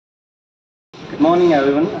morning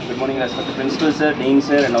everyone. Good morning respected principal sir, dean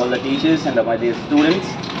sir and all the teachers and my dear students.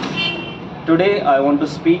 Today I want to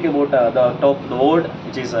speak about the word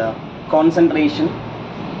which is concentration.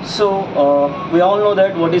 So we all know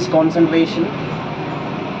that what is concentration.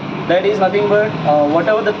 That is nothing but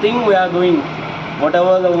whatever the thing we are doing,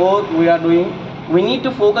 whatever the work we are doing, we need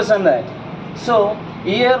to focus on that. So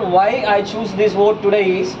here why I choose this word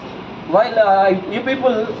today is, while you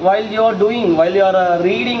people, while you are doing, while you are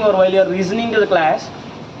reading or while you are listening to the class,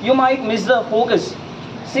 you might miss the focus.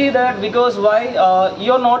 See that because why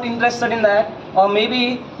you are not interested in that, or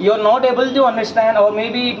maybe you are not able to understand, or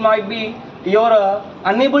maybe it might be you are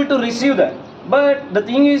unable to receive that. But the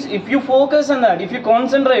thing is, if you focus on that, if you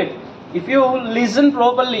concentrate, if you listen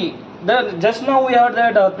properly, just now we heard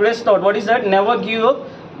that today's thought. What is that? Never give up.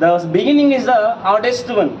 The beginning is the hardest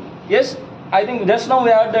one. Yes, I think just now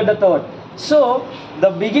we heard that the thought. So the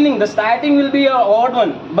beginning, the starting will be a odd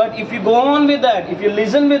one. But if you go on with that, if you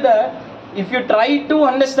listen with that, if you try to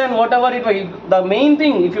understand whatever it was, the main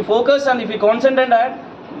thing, if you focus and if you concentrate on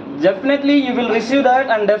that, definitely you will receive that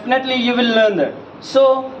and definitely you will learn that.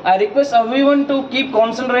 So I request everyone to keep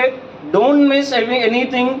concentrate. Don't miss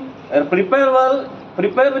anything. Prepare well.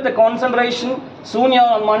 Prepare with the concentration. Soon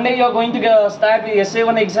on Monday you are going to start the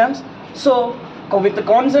SA1 exams. So with the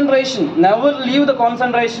concentration, never leave the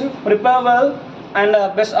concentration. Prepare well and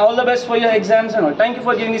all the best for your exams and all. Thank you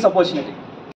for giving this opportunity.